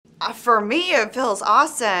For me, it feels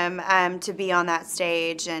awesome to be on that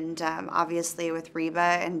stage, and obviously with Reba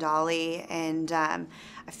and Dolly, and I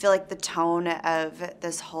feel like the tone of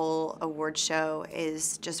this whole award show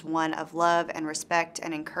is just one of love and respect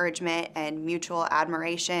and encouragement and mutual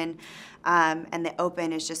admiration, and the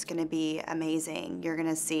Open is just going to be amazing. You're going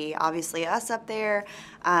to see obviously us up there,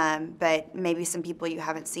 but maybe some people you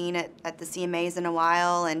haven't seen at the CMAs in a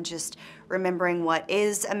while, and just remembering what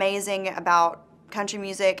is amazing about country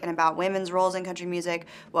music and about women's roles in country music,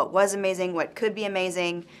 what was amazing, what could be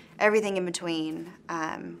amazing, everything in between.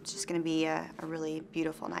 It's just going to be a really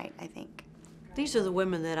beautiful night, I think. These are the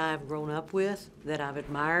women that I've grown up with, that I've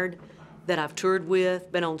admired, that I've toured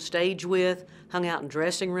with, been on stage with, hung out in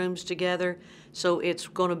dressing rooms together. So it's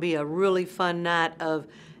going to be a really fun night of,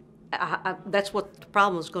 that's what the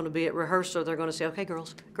problem is going to be at rehearsal. They're going to say, okay,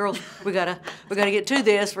 girls, we gotta get to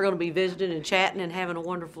this. We're going to be visiting and chatting and having a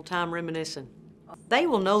wonderful time reminiscing. They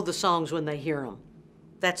will know the songs when they hear them.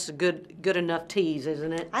 That's a good enough tease,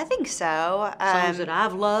 isn't it? I think so. Songs that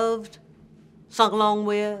I've loved, sung along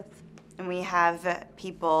with. And we have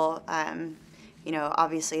people, you know,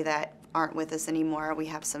 obviously that aren't with us anymore. We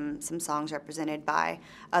have some songs represented by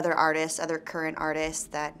other artists, other current artists,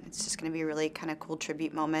 that it's just going to be really kind of cool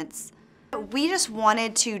tribute moments. We just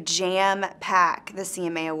wanted to jam-pack the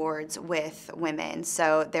CMA Awards with women.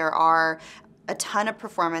 So there are a ton of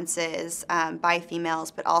performances by females,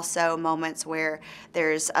 but also moments where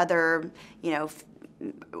there's other, you know,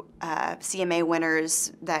 CMA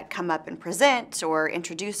winners that come up and present or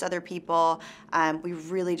introduce other people. We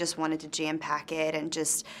really just wanted to jam-pack it and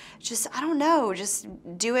just I don't know, just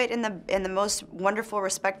do it in the most wonderful,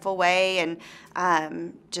 respectful way,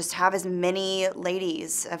 and just have as many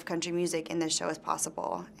ladies of country music in this show as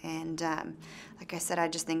possible. And like I said, I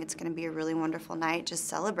just think it's going to be a really wonderful night, just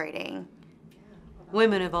celebrating.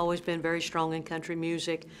 Women have always been very strong in country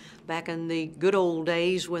music. Back in the good old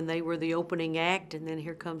days when they were the opening act, and then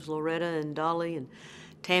here comes Loretta and Dolly and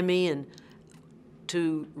Tammy, and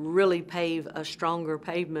to really pave a stronger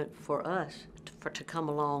pavement for us to come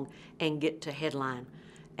along and get to headline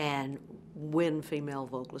and win Female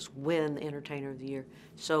Vocalist, win Entertainer of the Year.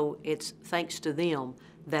 So it's thanks to them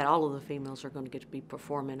that all of the females are going to get to be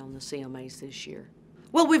performing on the CMAs this year.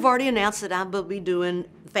 Well, we've already announced that I will be doing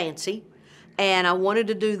Fancy. And I wanted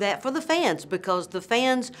to do that for the fans, because the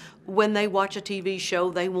fans, when they watch a TV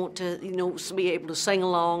show, they want to, you know, be able to sing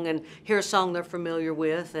along and hear a song they're familiar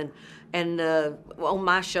with. And on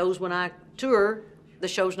my shows, when I tour, the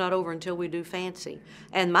show's not over until we do Fancy.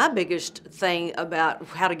 And my biggest thing about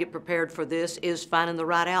how to get prepared for this is finding the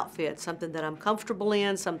right outfit, something that I'm comfortable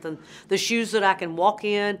in, the shoes that I can walk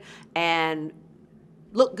in and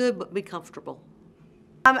look good but be comfortable.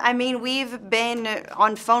 I mean, we've been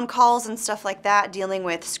on phone calls and stuff like that, dealing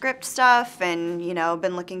with script stuff, and, you know,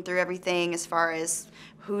 been looking through everything as far as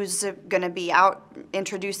who's going to be out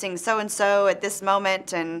introducing so-and-so at this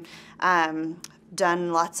moment, and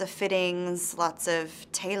done lots of fittings, lots of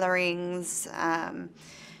tailorings.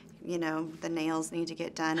 You know, the nails need to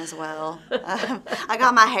get done as well. I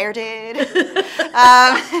got my hair did.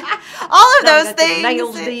 All of those things.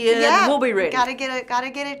 Nails did. Yeah, we'll be ready. Gotta get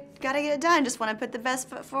it done. Just want to put the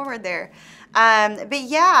best foot forward there. But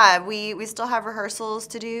yeah, we still have rehearsals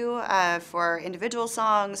to do for individual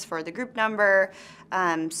songs, for the group number,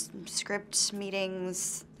 script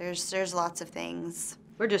meetings. There's lots of things.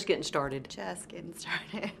 We're just getting started. Just getting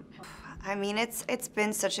started. I mean, it's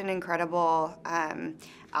been such an incredible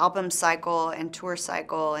album cycle and tour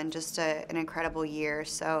cycle, and just an incredible year.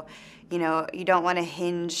 So, you know, you don't want to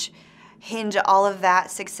hinge all of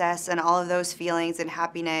that success and all of those feelings and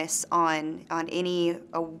happiness on any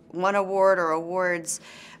one award or awards.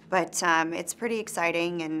 But it's pretty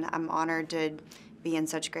exciting, and I'm honored to be in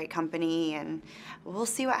such great company, and we'll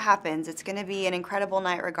see what happens. It's going to be an incredible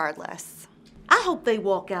night regardless. I hope they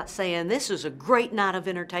walk out saying, this is a great night of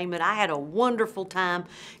entertainment. I had a wonderful time,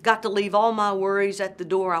 got to leave all my worries at the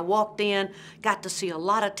door. I walked in, got to see a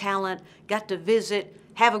lot of talent, got to visit,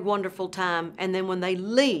 have a wonderful time, and then when they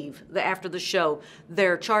leave after the show,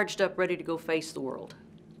 they're charged up, ready to go face the world.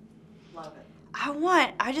 Love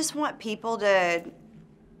it. I just want people to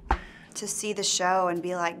see the show and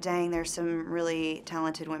be like, dang, there's some really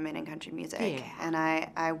talented women in country music. Yeah. And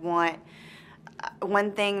I want,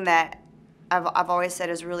 one thing that I've always said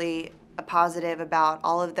is really a positive about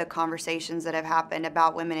all of the conversations that have happened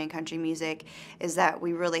about women in country music is that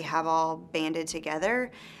we really have all banded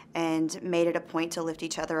together and made it a point to lift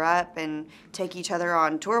each other up and take each other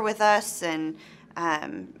on tour with us, and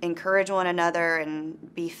encourage one another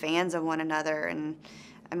and be fans of one another. And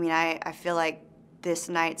I mean, I feel like this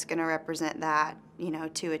night's going to represent that, you know,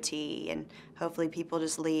 to a T, and hopefully people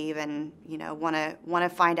just leave and, you know, want to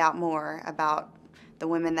find out more about the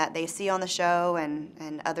women that they see on the show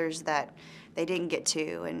and others that they didn't get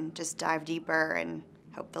to, and just dive deeper and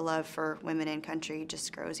hope the love for women in country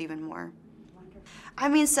just grows even more. I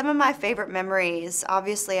mean, some of my favorite memories,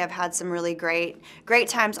 obviously I've had some really great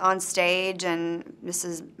times on stage, and this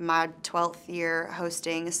is my 12th year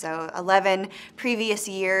hosting, so 11 previous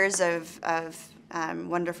years of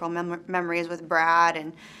wonderful memories with Brad.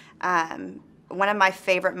 And one of my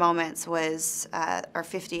favorite moments was our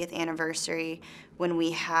 50th anniversary when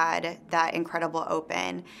we had that incredible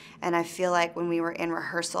open. And I feel like when we were in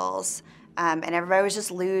rehearsals, and everybody was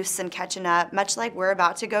just loose and catching up, much like we're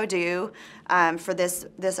about to go do for this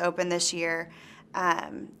open this year.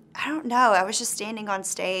 I don't know, I was just standing on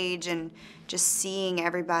stage and just seeing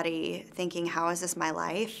everybody thinking, how is this my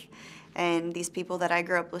life? And these people that I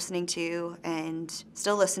grew up listening to and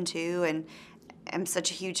still listen to and am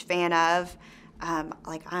such a huge fan of,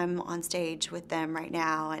 like I'm on stage with them right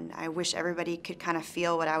now, and I wish everybody could kind of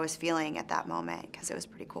feel what I was feeling at that moment, because it was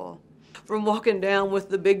pretty cool. From walking down with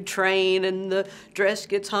the big train and the dress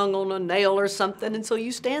gets hung on a nail or something, and so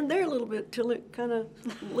you stand there a little bit till it kind of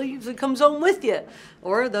leaves and comes on with you.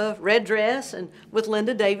 Or the red dress and with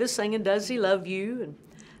Linda Davis singing Does He Love You,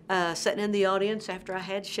 and sitting in the audience after I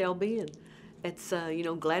had Shelby, and it's, you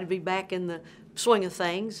know, glad to be back in the swing of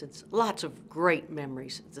things. It's lots of great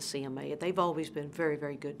memories at the CMA. They've always been very,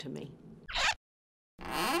 very good to me.